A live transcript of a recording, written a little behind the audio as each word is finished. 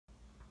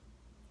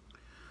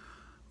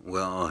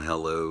Well,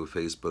 hello,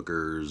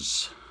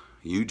 Facebookers,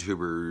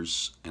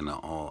 YouTubers, and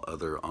all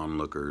other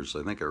onlookers.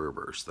 I think I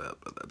reversed that,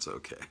 but that's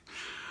okay.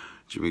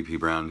 Jimmy P.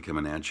 Brown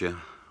coming at you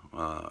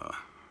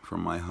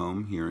from my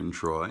home here in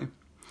Troy.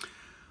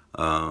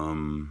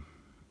 Um,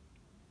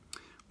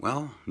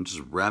 well, I'm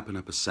just wrapping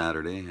up a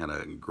Saturday. Had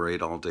a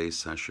great all-day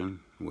session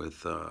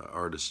with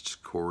artists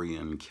Corey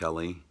and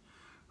Kelly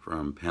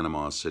from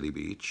Panama City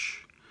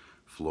Beach,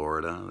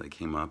 Florida. They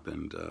came up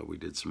and we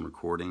did some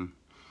recording.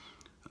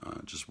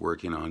 Just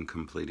working on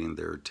completing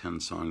their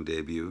 10-song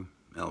debut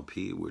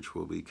LP, which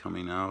will be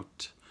coming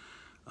out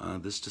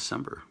this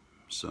December.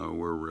 So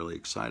we're really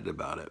excited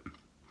about it.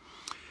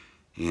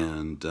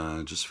 And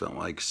just felt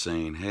like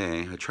saying,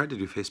 hey, I tried to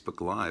do Facebook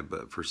Live,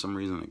 but for some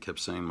reason it kept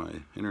saying my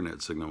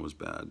internet signal was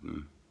bad.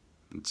 And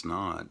it's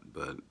not,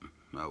 but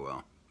oh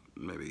well.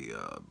 Maybe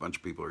a bunch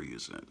of people are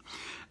using it.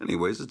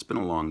 Anyways, it's been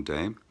a long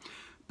day.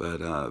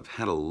 But I've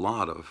had a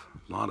lot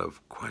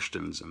of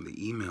questions, and the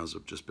emails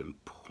have just been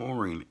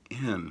pouring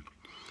in,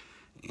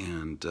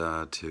 and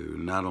to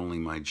not only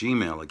my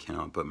Gmail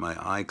account, but my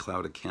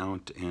iCloud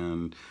account,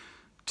 and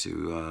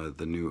to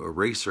the new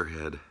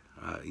Eraserhead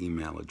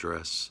email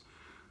address,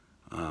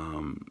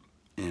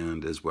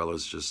 and as well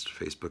as just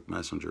Facebook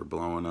Messenger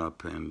blowing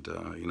up. And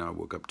I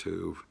woke up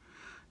to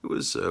it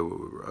was a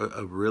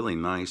really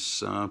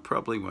nice,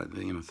 probably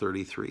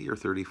 33 or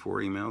 34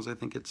 emails, I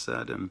think it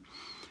said,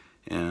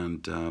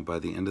 and by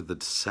the end of the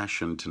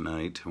session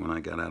tonight, when I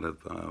got out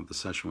of the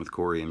session with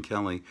Corey and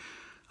Kelly,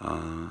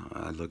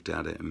 I looked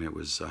at it and it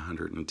was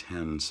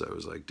 110. So I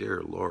was like,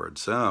 dear Lord.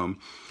 So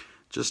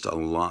just a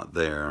lot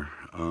there.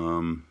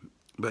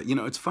 But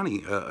it's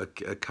funny. A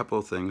couple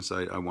of things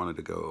I wanted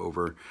to go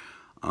over.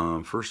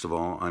 First of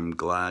all, I'm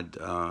glad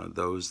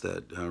those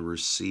that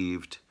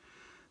received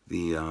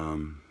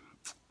the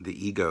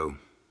Ego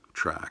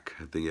track,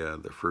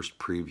 the first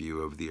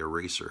preview of the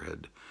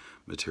Eraserhead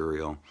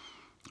material.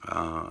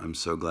 I'm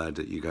so glad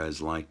that you guys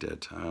liked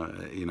it.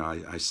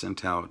 I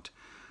sent out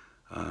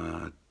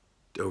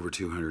over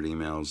 200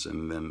 emails,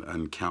 and then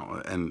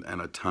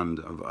and a ton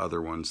of other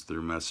ones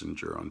through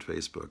Messenger on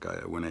Facebook.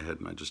 I went ahead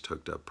and I just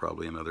hooked up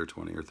probably another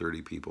 20 or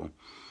 30 people.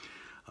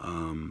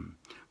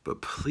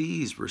 But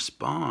please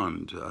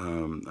respond.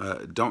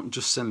 Don't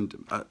just send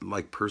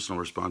like personal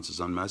responses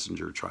on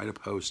Messenger. Try to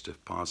post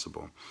if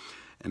possible,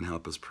 and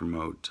help us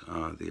promote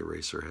the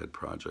Eraserhead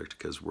project,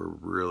 because we're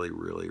really,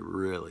 really,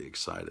 really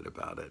excited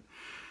about it.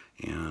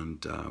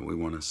 And we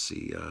want to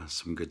see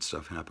some good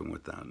stuff happen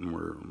with that. And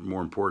we're,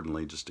 more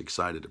importantly, just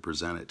excited to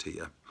present it to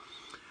you.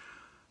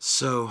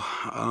 So,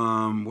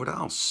 what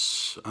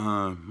else?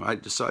 I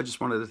just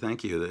wanted to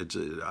thank you.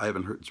 I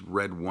haven't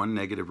read one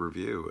negative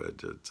review.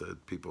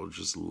 People are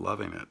just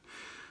loving it,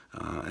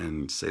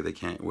 and say they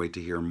can't wait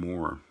to hear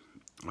more.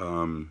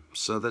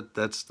 So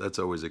that's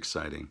always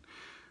exciting.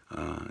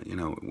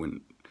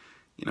 When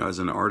as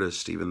an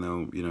artist, even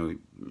though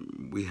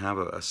we have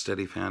a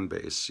steady fan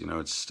base,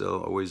 it's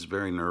still always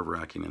very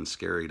nerve-wracking and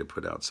scary to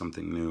put out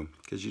something new,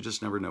 because you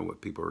just never know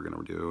what people are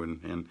going to do,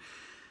 and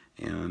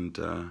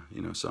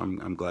so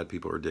I'm glad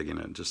people are digging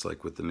it, just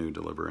like with the new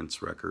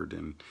Deliverance record,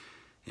 and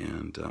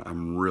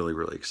I'm really,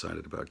 really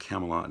excited about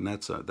Camelot, and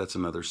that's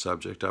another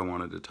subject I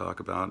wanted to talk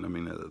about. I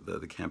mean,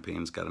 the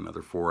campaign's got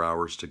another 4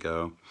 hours to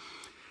go,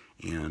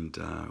 and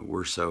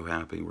we're so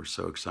happy, we're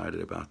so excited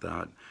about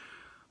that.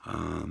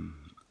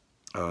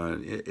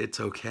 It's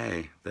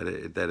okay that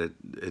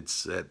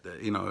it's at,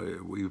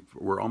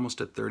 we're almost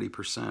at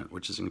 30%,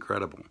 which is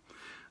incredible.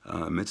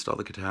 Amidst all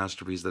the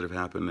catastrophes that have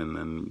happened, and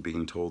then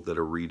being told that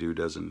a redo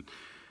doesn't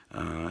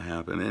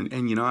happen,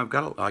 and I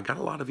got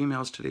a lot of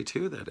emails today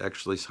too that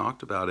actually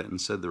talked about it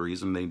and said the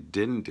reason they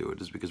didn't do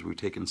it is because we've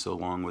taken so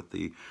long with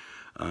the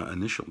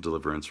initial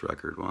Deliverance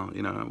record. Well,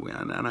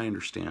 and I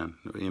understand,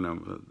 and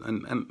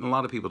a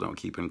lot of people don't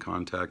keep in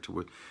contact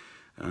with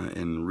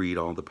and read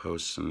all the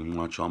posts and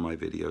watch all my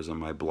videos on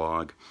my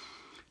blog,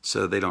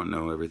 so they don't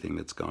know everything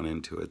that's gone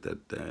into it,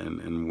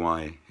 and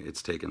why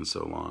it's taken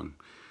so long.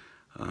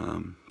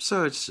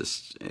 So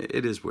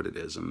it is what it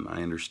is, and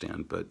I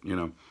understand. But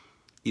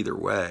either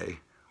way,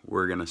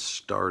 we're gonna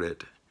start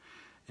it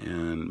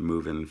and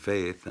move in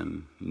faith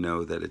and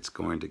know that it's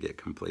going to get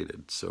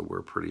completed. So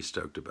we're pretty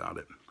stoked about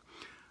it.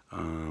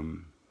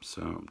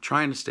 So I'm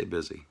trying to stay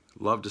busy.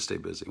 Love to stay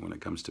busy when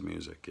it comes to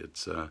music.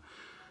 It's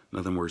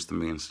nothing worse than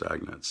being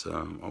stagnant. So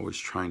I'm always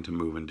trying to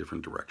move in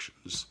different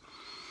directions.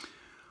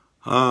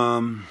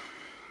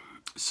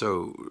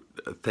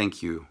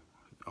 Thank you,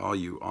 all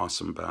you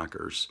awesome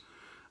backers.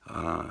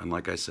 And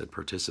like I said,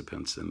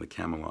 participants in the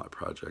Camelot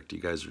project. You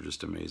guys are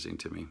just amazing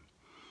to me.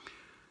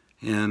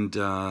 And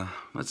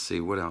let's see,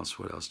 what else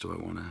do I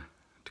want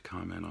to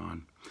comment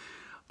on?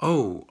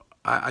 Oh,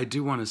 I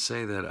do want to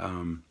say that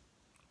I'm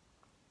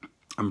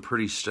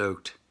pretty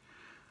stoked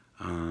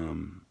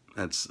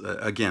that's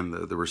again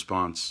the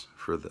response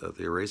for the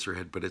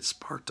Eraserhead, but it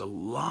sparked a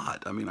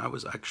lot. I mean, I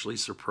was actually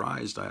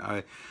surprised.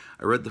 I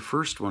read the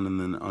first one, and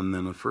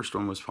then the first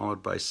one was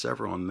followed by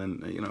several, and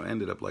then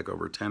ended up like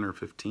over 10 or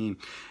 15.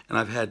 And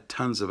I've had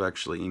tons of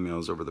actually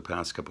emails over the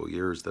past couple of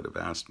years that have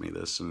asked me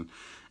this, and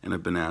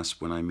I've been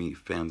asked when I meet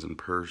fans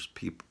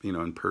people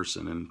in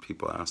person, and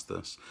people ask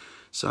this.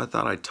 So I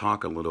thought I'd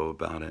talk a little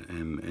about it,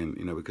 and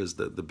because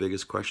the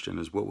biggest question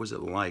is, what was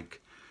it like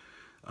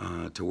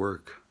to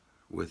work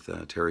with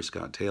Terry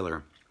Scott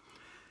Taylor?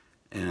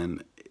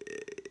 And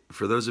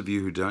for those of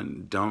you who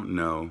don't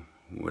know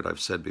what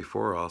I've said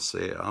before, I'll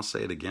say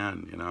it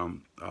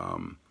again.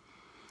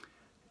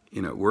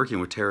 Working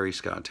with Terry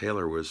Scott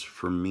Taylor was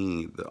for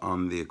me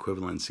on the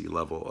equivalency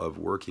level of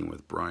working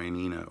with Brian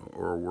Eno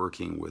or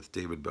working with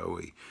David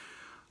Bowie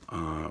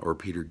or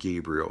Peter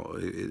Gabriel.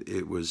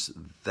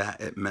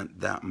 It meant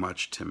that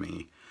much to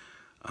me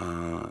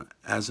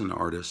as an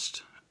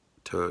artist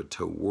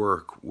to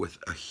work with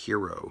a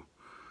hero.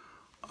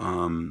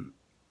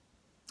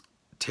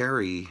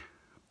 Terry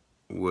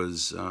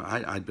was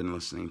I'd been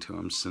listening to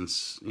him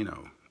since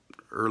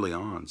early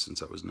on,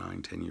 since I was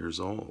 9-10 years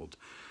old,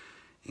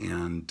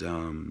 and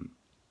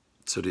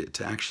so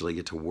to actually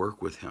get to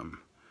work with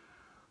him,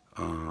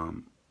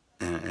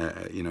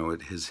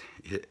 at his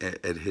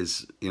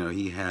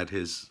he had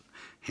his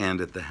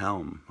hand at the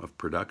helm of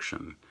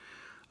production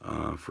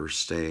for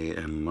Stay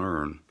and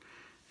Learn.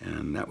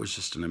 And that was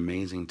just an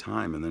amazing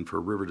time. And then for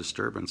River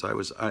Disturbance,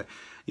 I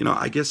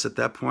guess at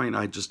that point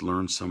I just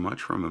learned so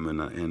much from him,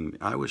 and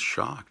I was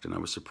shocked and I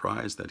was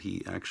surprised that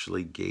he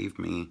actually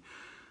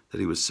that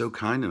he was so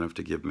kind enough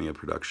to give me a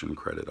production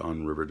credit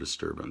on River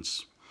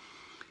Disturbance.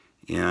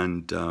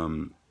 And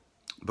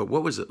but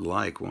what was it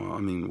like? Well,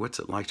 I mean, what's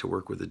it like to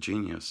work with a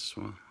genius?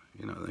 Well,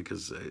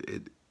 because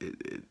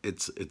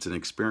it's an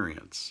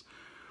experience.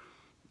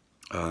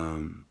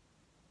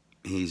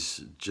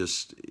 He's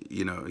just,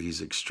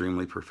 he's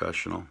extremely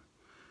professional,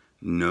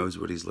 knows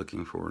what he's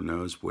looking for,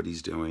 knows what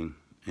he's doing,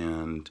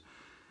 and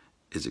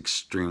is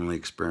extremely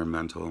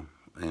experimental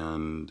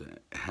and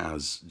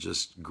has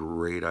just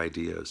great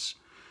ideas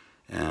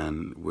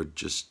and would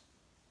just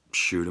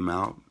shoot them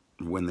out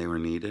when they were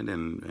needed.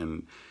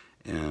 And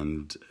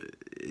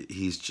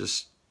he's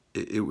just,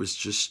 it was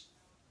just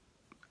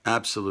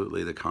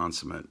absolutely the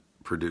consummate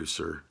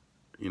producer.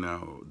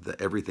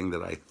 Everything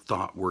that I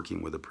thought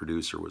working with a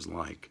producer was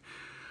like.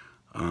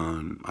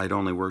 I'd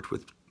only worked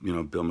with,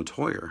 Bill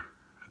Metoyer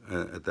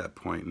at that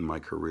point in my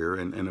career,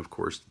 and of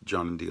course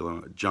John and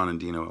Dino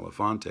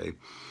Elefante,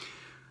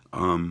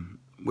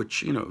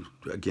 which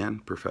again,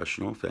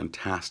 professional,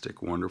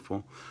 fantastic,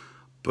 wonderful,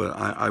 but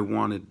I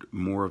wanted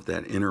more of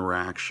that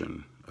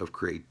interaction of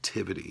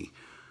creativity,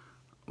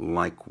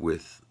 like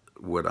with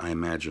what I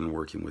imagine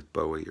working with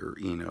Bowie or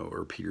Eno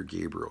or Peter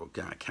Gabriel,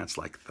 cats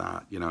like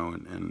that,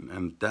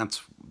 and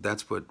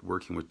that's what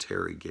working with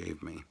Terry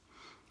gave me.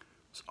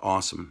 It's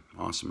awesome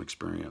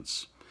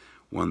experience,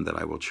 one that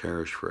I will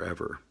cherish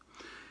forever.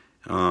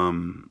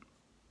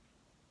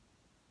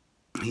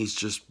 He's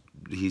just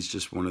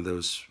one of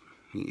those.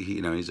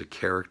 He's a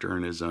character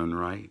in his own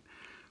right.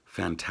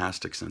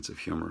 Fantastic sense of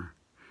humor,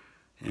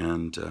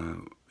 and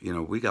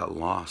we got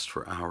lost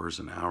for hours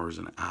and hours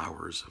and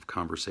hours of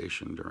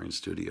conversation during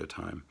studio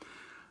time.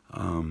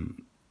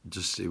 And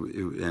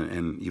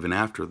even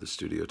after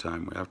studio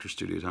time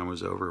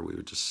was over, we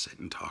would just sit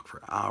and talk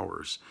for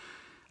hours,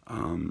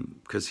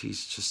 because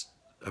he's just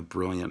a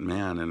brilliant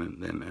man,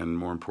 and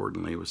more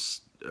importantly, it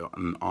was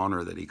an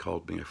honor that he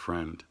called me a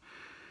friend.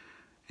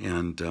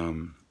 And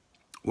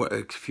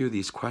a few of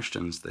these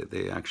questions that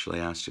they actually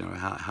asked,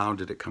 how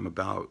did it come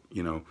about,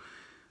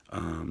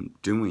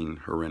 doing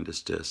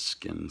Horrendous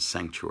Disc and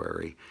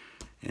Sanctuary,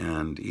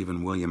 and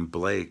even William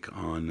Blake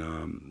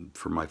on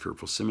for my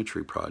Fearful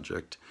Symmetry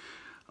project.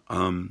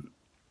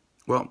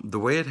 Well, the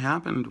way it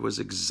happened was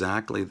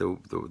exactly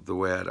the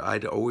way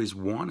I'd always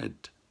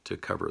wanted to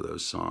cover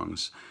those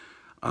songs,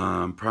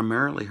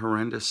 primarily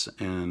Horrendous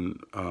and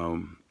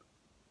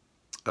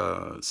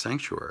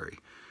Sanctuary.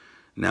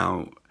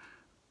 Now,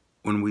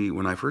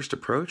 when I first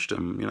approached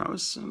him, I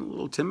was a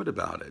little timid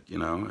about it.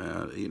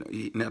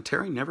 Now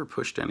Terry never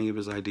pushed any of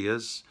his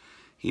ideas.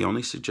 He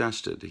only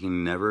suggested. He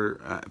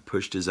never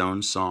pushed his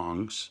own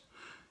songs.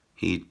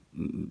 He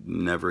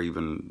never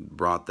even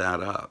brought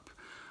that up.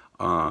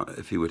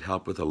 If he would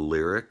help with a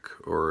lyric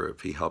or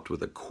if he helped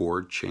with a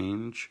chord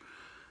change,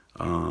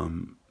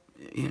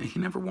 he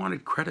never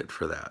wanted credit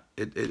for that.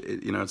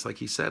 It's like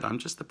he said, I'm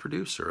just the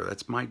producer.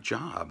 That's my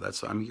job.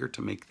 I'm here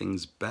to make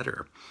things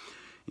better.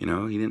 He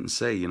didn't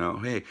say,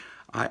 hey,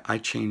 I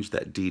changed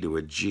that D to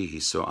a G,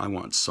 so I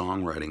want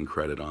songwriting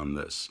credit on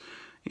this.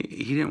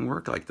 He didn't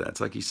work like that. It's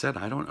like he said,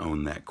 I don't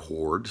own that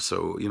chord,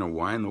 so,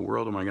 why in the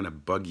world am I going to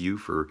bug you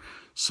for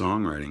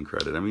songwriting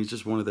credit? I mean, he's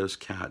just one of those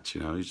cats,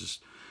 he's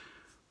just,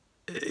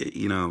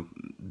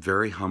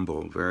 very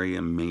humble, very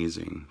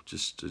amazing,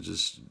 just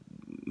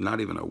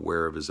not even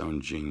aware of his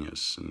own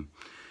genius.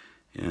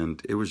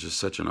 And it was just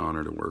such an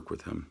honor to work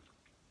with him.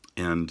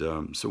 And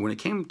so when it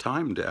came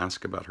time to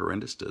ask about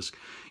Horrendous Disc,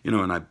 you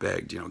know, and I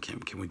begged, you know,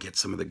 can we get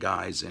some of the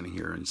guys in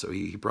here? And so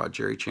he brought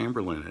Jerry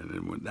Chamberlain in,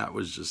 and that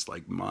was just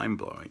like mind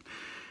blowing.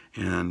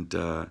 And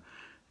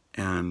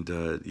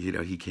you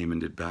know, he came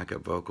and did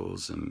backup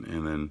vocals, and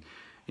then,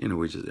 you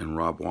know, and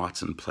Rob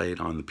Watson played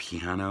on the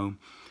piano,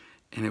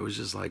 and it was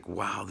just like,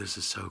 wow, this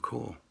is so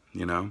cool,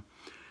 you know.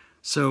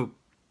 So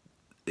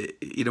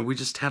you know, we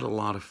just had a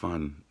lot of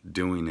fun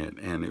doing it,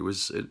 and it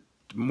was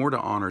more to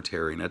honor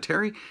Terry. Now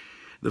Terry,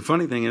 the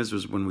funny thing is,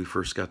 was when we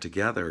first got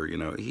together, you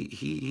know,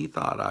 he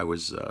thought I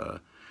was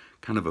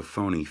kind of a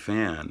phony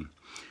fan,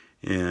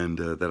 and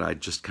that I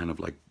just kind of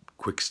like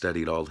quick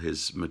studied all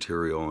his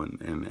material,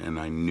 and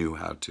I knew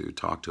how to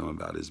talk to him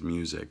about his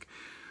music.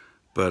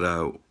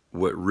 But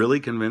what really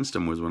convinced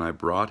him was when I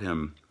brought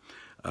him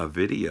a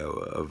video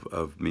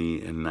of me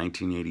in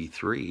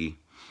 1983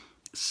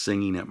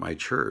 singing at my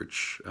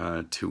church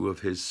two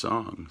of his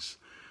songs,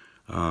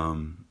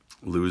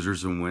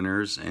 Losers and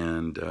Winners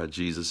and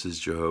Jesus is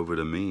Jehovah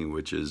to Me,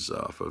 which is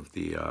off of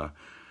the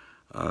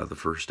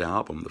first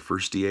album, the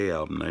first DA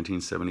album,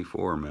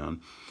 1974,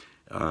 man.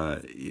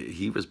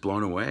 He was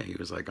blown away. He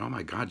was like, "Oh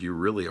my God, you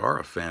really are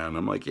a fan."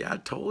 I'm like, "Yeah, I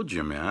told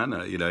you,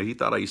 man." You know, he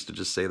thought I used to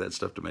just say that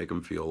stuff to make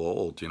him feel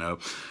old, you know.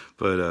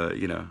 But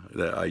you know,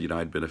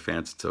 I'd been a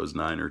fan since I was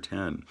 9 or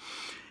 10,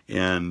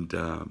 and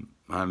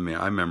I mean,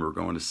 I remember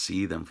going to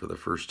see them for the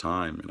first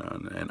time, you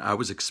know, and I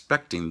was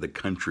expecting the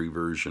country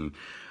version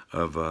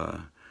of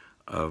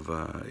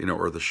you know,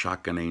 or the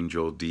Shotgun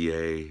Angel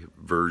DA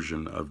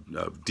version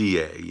of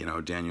DA, you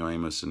know, Daniel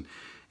Amos,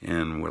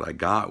 and what I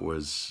got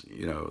was,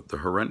 you know, the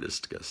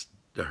Horrendous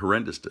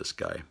Disc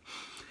guy,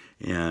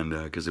 and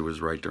because it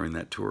was right during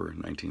that tour,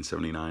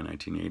 1979,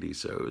 1980,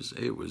 so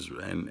it was,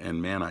 and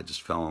man, I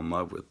just fell in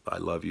love with I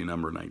Love You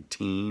Number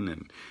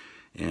 19,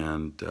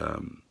 and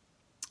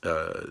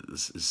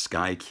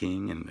Sky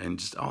King, and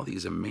just all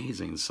these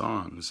amazing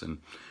songs,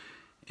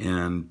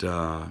 and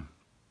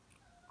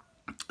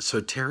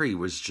so Terry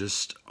was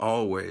just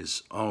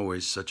always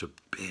such a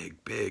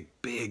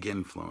big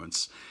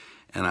influence.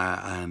 And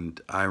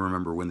I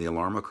remember when the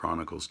Alarma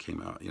Chronicles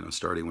came out, you know,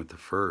 starting with the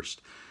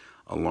first,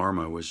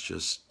 Alarma was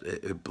just,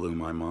 it blew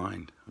my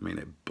mind. I mean,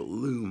 it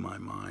blew my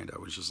mind. I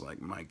was just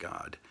like, my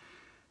God,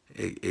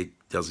 it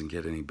doesn't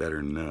get any better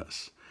than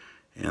this.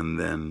 And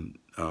then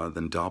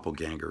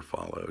Doppelganger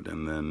followed,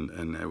 and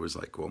it was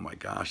like, oh my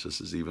gosh, this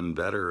is even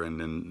better.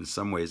 And in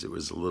some ways it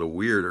was a little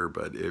weirder,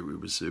 but it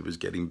was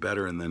getting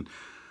better. And then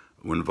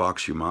when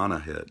Vox Humana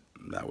hit,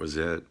 that was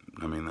it.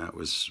 I mean, that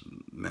was,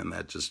 man,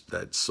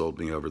 that sold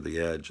me over the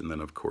edge. And then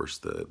of course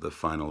the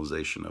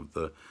finalization of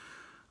the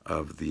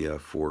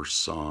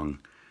 4-song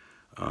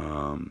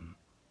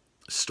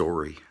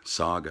story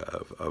saga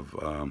of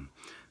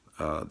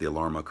the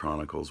Alarma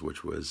Chronicles,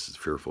 which was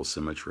Fearful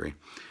Symmetry.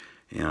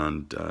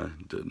 And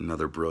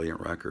another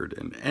brilliant record.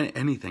 And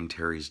anything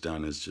Terry's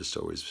done has just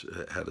always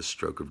had a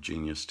stroke of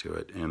genius to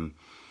it. And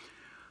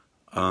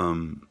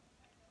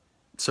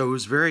so it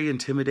was very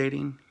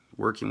intimidating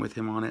working with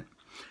him on it.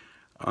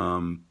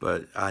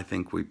 But I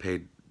think we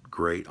paid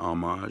great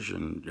homage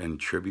and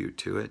tribute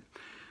to it.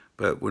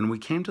 But when we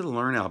came to the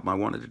Learn album, I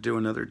wanted to do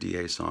another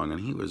DA song,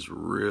 and he was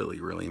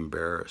really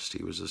embarrassed.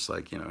 He was just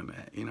like, you know,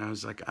 I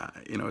was like,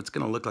 you know, it's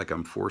going to look like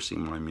I'm forcing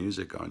my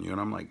music on you.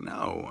 And I'm like,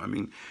 no, I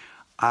mean,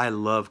 I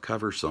love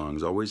cover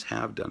songs, always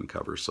have done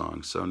cover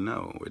songs. So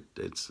no,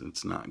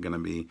 it's not going to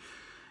be,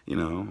 you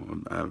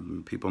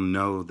know, people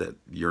know that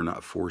you're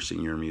not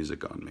forcing your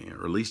music on me,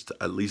 or at least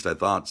I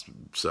thought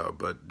so.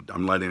 But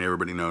I'm letting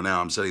everybody know now.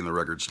 I'm setting the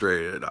record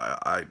straight.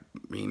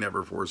 He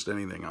never forced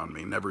anything on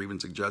me, never even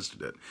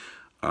suggested it.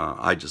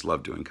 I just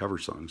love doing cover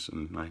songs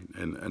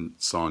and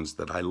songs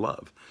that I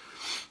love.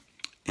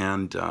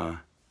 And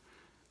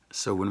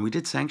so when we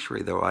did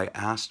Sanctuary, though, I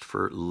asked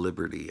for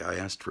liberty. I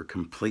asked for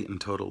complete and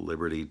total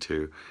liberty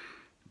to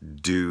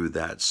do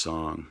that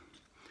song,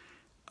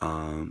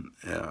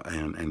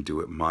 and do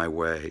it my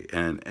way.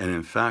 And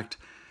in fact,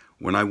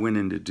 when I went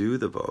in to do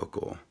the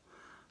vocal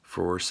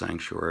for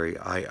Sanctuary,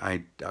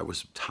 I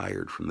was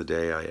tired from the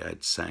day. I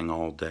had sang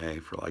all day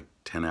for like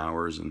 10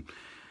 hours, and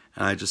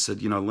I just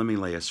said, you know, let me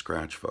lay a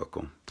scratch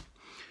vocal.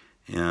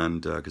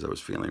 And because I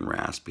was feeling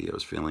raspy, I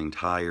was feeling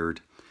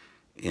tired,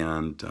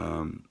 and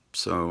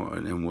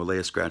and we'll lay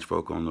a scratch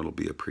vocal, and it'll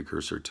be a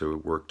precursor to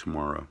work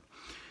tomorrow.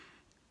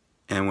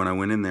 And when I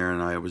went in there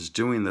and I was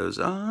doing those,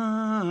 I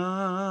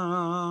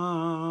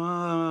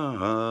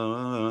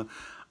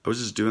was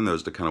just doing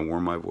those to kind of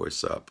warm my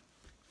voice up.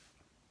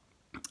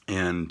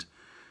 And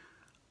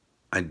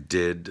I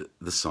did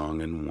the song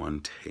in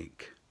one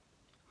take.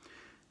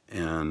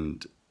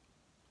 And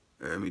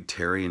I mean,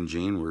 Terry and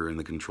Gene were in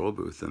the control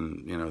booth,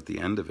 and, you know, at the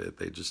end of it,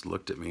 they just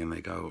looked at me and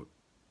they go,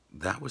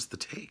 that was the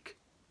take.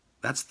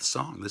 That's the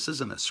song. This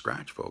isn't a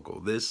scratch vocal.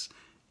 This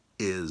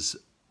is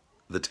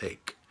the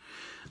take.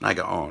 And I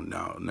go, oh,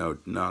 no,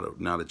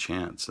 not a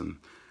chance. And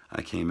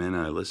I came in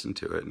and I listened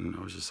to it, and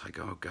I was just like,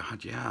 oh,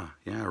 God, yeah,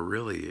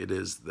 really, it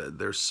is.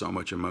 There's so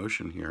much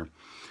emotion here.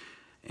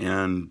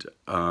 And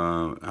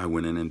I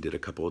went in and did a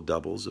couple of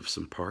doubles of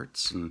some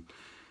parts,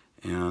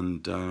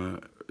 and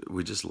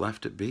we just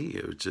left it be.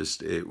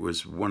 It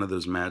was one of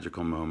those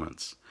magical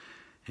moments.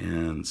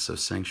 And so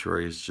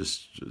Sanctuary is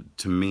just,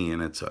 to me,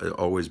 and it's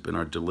always been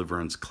our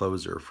deliverance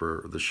closer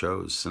for the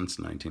shows since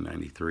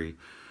 1993,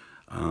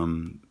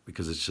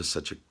 because it's just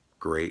such a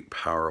great,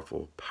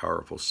 powerful,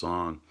 powerful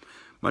song.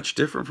 Much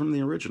different from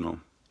the original.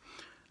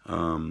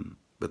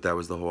 But that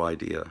was the whole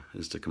idea,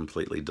 is to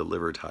completely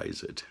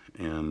delivertize it.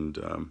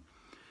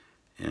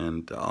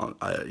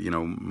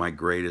 My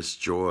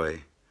greatest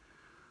joy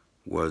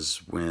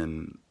was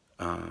when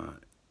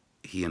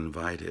he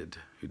invited,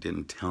 who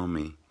didn't tell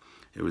me,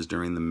 it was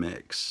during the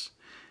mix,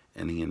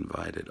 and he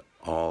invited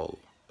all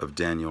of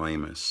Daniel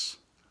Amos.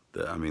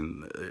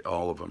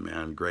 All of them,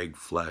 man. Greg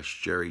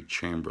Flesh, Jerry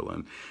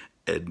Chamberlain,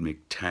 Ed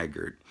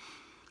McTaggart,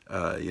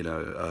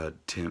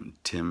 Tim.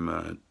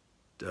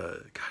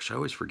 Gosh, I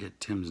always forget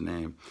Tim's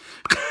name,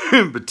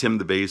 but Tim,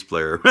 the bass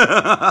player.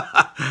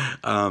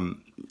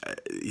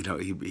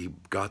 He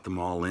got them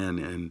all in,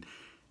 and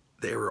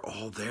they were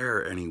all there,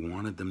 and he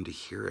wanted them to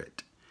hear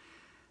it.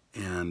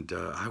 And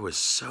I was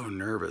so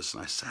nervous,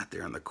 and I sat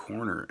there in the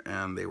corner,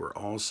 and they were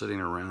all sitting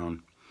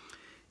around.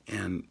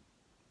 And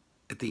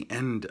at the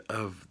end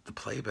of the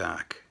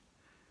playback,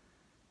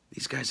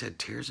 these guys had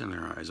tears in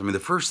their eyes. I mean, the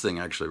first thing,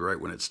 actually,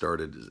 right when it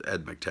started, is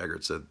Ed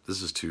McTaggart said,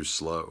 "This is too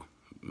slow.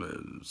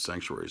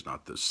 Sanctuary's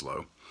not this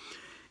slow."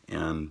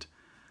 And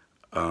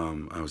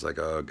I was like,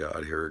 oh,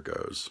 God, here it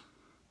goes.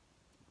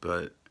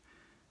 But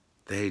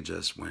they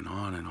just went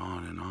on and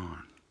on and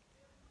on,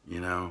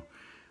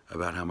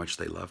 about how much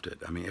they loved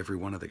it. I mean, every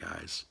one of the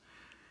guys.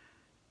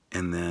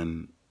 And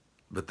then,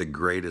 but the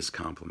greatest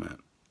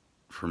compliment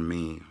for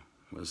me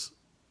was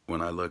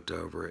when I looked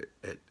over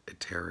at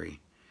Terry,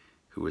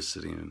 who was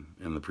sitting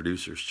in the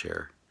producer's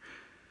chair,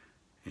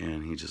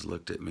 and he just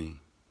looked at me,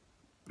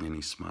 and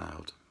he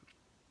smiled,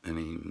 and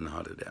he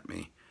nodded at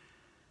me.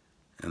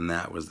 And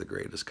that was the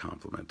greatest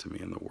compliment to me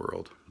in the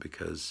world,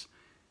 because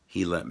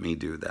he let me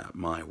do that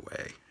my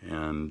way.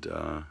 And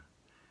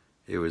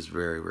it was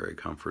very, very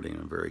comforting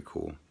and very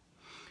cool.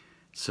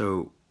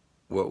 So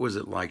what was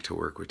it like to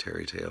work with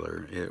Terry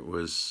Taylor? It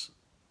was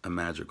a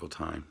magical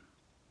time,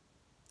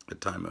 a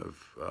time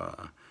of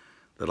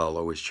that I'll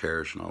always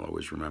cherish and I'll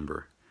always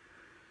remember,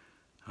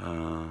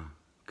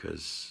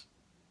 because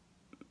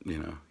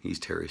he's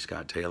Terry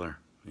Scott Taylor.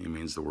 He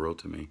means the world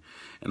to me.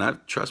 And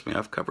trust me,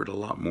 I've covered a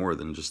lot more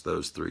than just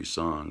those 3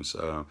 songs.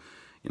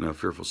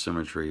 Fearful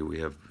Symmetry, we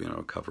have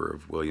a cover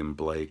of William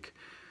Blake,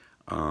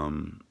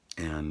 and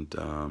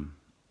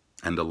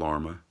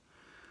Alarma,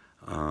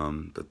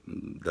 but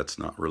that's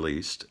not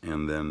released.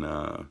 And then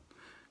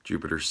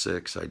Jupiter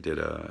 6, I did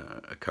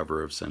a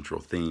cover of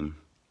Central Theme,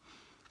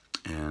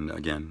 and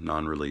again,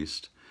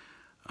 non-released.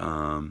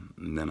 And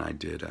then I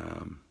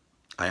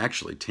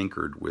actually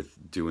tinkered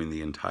with doing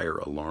the entire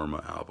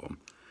Alarma album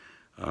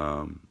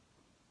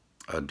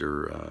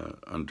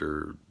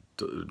under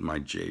my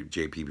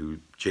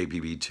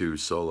JPB2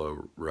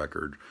 solo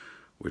record,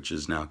 which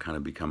has now kind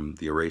of become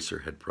the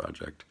Eraserhead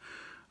project.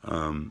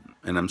 And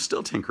I'm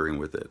still tinkering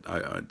with it.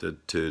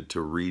 To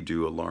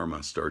redo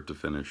Alarma, start to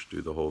finish,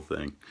 do the whole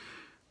thing.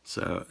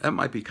 So that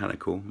might be kind of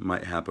cool. It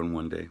might happen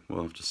one day.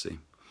 We'll have to see.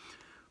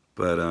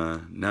 But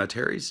no,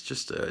 Terry's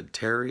just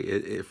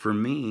Terry. For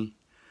me,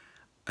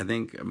 I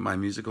think my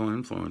musical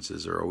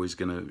influences are always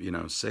going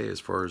to, say, as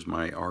far as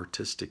my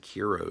artistic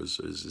heroes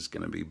is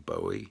going to be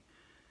Bowie,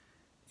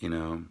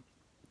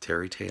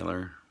 Terry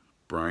Taylor,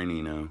 Brian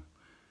Eno,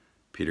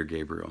 Peter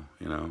Gabriel.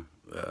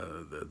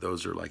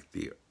 Those are like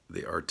the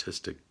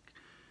artistic,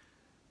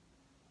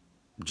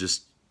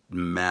 just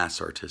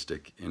mass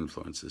artistic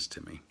influences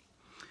to me.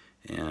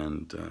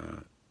 And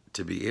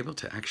to be able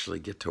to actually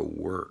get to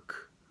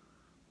work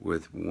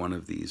with one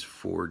of these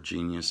 4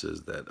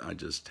 geniuses that I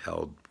just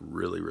held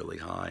really, really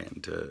high,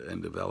 and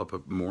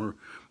develop more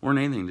than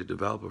anything, to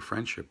develop a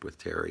friendship with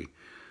Terry.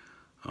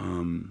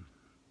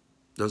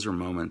 Those are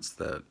moments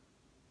that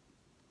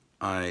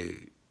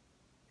I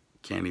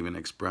can't even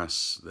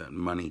express, that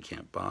money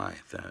can't buy,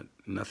 that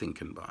nothing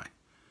can buy.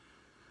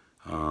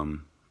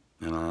 And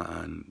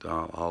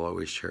I'll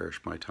always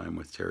cherish my time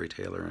with Terry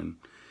Taylor. And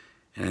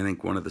I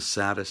think one of the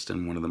saddest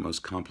and one of the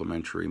most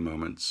complimentary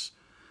moments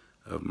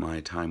of my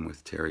time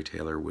with Terry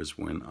Taylor was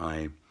when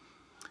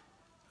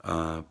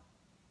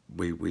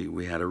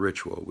we had a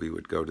ritual. We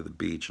would go to the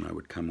beach, and I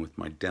would come with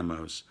my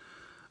demos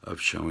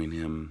of showing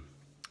him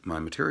my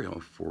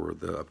material for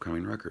the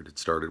upcoming record. It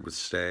started with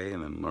Stay,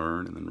 and then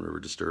Learn, and then River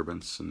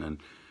Disturbance, and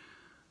then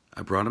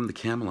I brought him the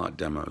Camelot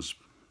demos.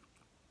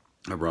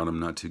 I brought him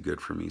Not Too Good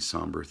For Me,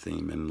 Somber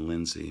Theme, and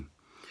Lindsay.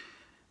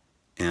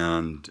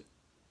 And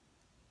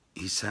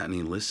he sat and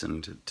he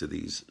listened to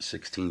these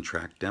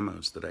 16-track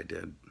demos that I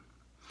did.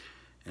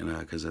 And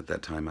because at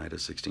that time I had a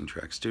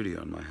 16-track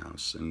studio in my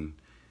house. And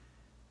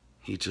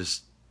he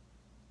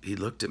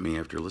looked at me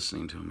after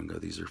listening to him and go,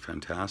 "These are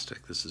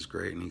fantastic. This is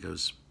great." And he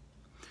goes,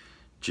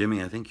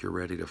 "Jimmy, I think you're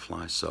ready to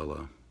fly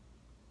solo."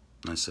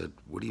 And I said,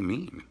 "What do you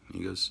mean?"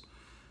 He goes,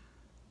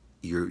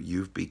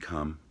 You've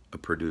become a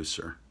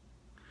producer.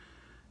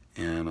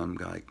 And I'm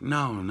like,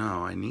 no,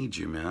 I need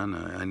you, man.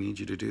 I need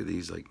you to do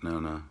these. Like,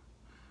 no.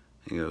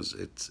 He goes,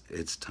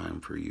 it's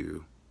time for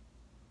you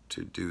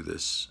to do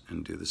this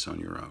and do this on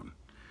your own.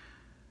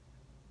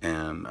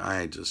 And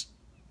I just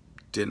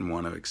didn't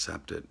want to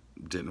accept it.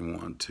 Didn't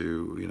want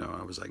to,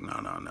 I was like, no,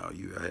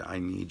 I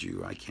need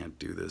you. I can't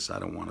do this. I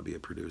don't want to be a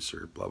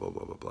producer, blah, blah,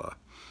 blah, blah, blah.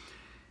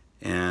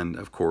 And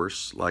of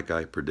course, like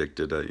I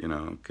predicted,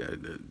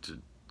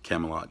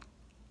 Camelot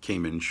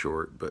came in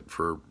short, but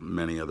for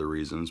many other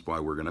reasons why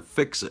we're going to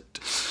fix it.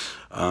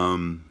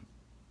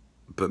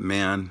 But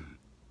man,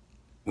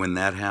 when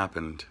that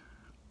happened,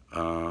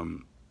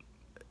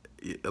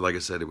 like I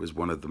said, it was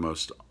one of the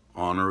most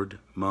honored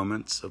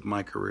moments of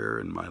my career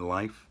and my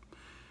life,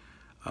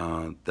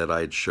 that I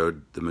had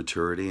showed the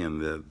maturity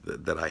and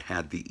that I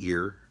had the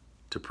ear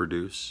to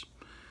produce.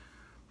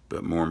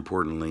 But more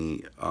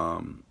importantly,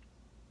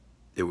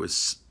 it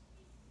was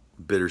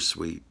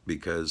bittersweet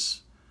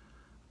because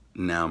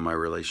now my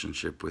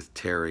relationship with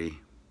Terry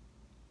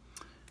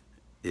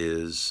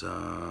is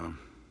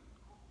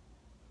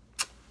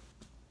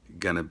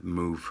gonna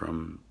move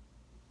from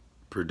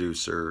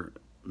producer,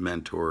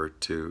 mentor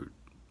to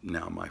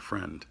now my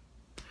friend.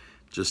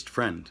 Just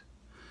friend.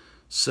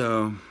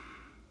 So,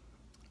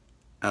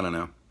 I don't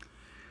know.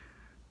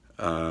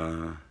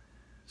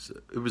 So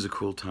it was a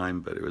cool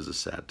time, but it was a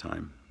sad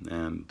time.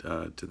 And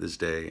to this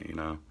day,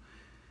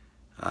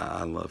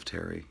 I love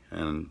Terry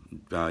and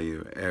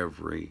value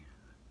every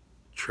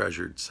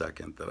treasured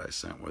second that I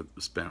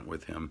spent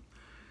with him.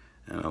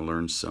 And I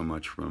learned so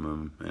much from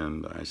him,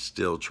 and I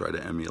still try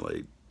to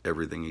emulate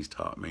everything he's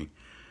taught me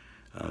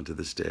to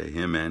this day.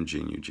 Him and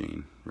Gene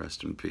Eugene,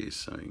 rest in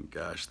peace. I mean,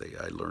 gosh,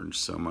 I learned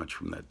so much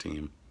from that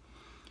team,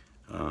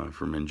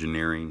 from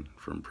engineering,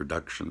 from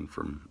production,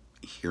 from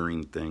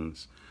hearing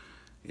things.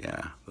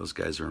 Yeah, those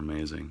guys are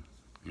amazing,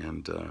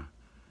 and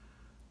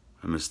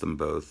I miss them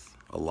both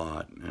a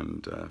lot.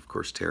 And of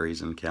course,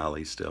 Terry's in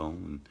Cali still,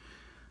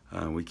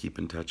 and we keep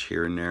in touch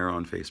here and there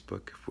on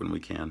Facebook when we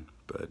can.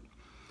 But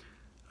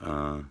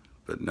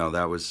no,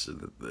 that was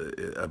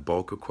a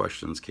bulk of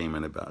questions came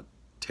in about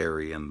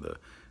Terry and the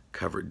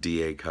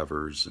DA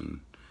covers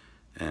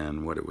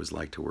and what it was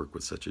like to work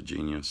with such a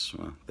genius.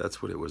 Well,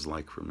 that's what it was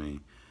like for me.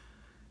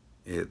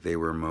 They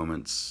were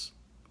moments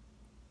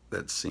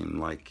that seemed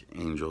like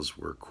angels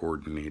were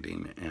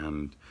coordinating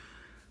and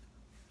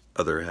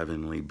other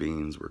heavenly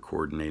beings were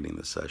coordinating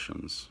the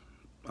sessions.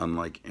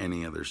 Unlike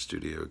any other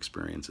studio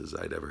experiences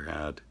I'd ever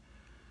had,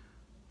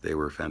 they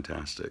were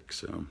fantastic.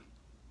 So,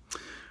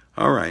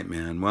 all right,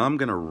 man. Well, I'm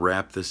going to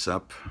wrap this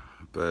up,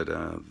 but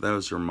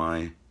those are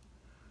my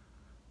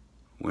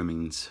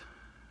women's,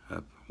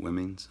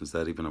 is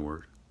that even a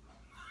word?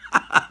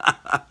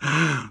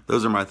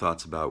 Those are my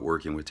thoughts about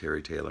working with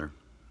Terry Taylor.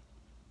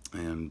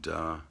 And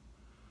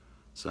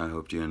so I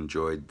hope you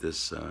enjoyed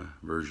this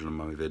version of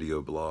my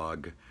video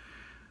blog.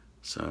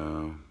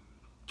 So,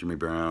 Jimmy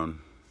Brown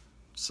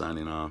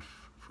signing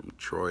off from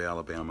Troy,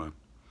 Alabama.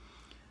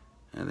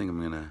 I think I'm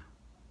going to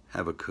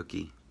have a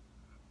cookie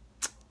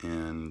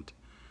and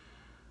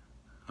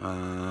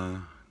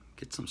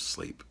get some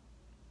sleep.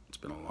 It's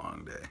been a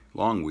long day,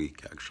 long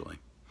week actually.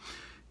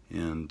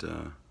 And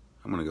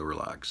I'm going to go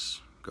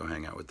relax, go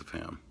hang out with the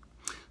fam.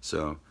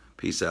 So,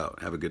 peace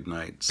out. Have a good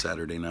night,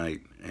 Saturday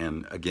night.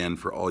 And again,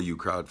 for all you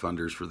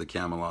crowdfunders for the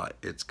Camelot,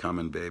 it's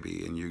coming,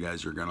 baby. And you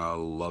guys are going to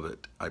love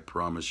it. I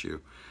promise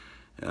you.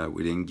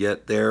 We didn't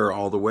get there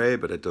all the way,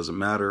 but it doesn't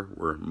matter.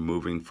 We're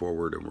moving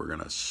forward, and we're going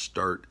to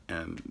start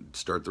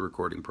the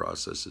recording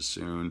process as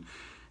soon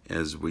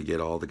as we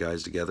get all the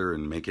guys together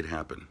and make it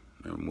happen.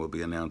 And we'll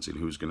be announcing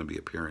who's going to be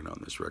appearing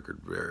on this record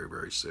very,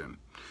 very soon.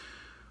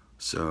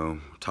 So,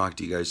 talk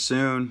to you guys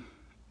soon.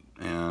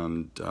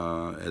 And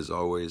as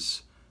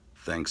always,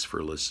 thanks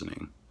for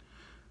listening.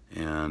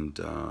 And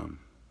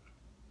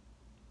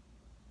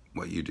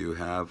what you do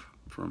have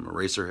from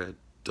Eraserhead,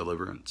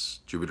 Deliverance,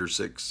 Jupiter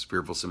 6,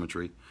 Fearful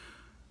Symmetry,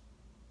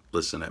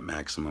 listen at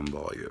maximum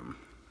volume.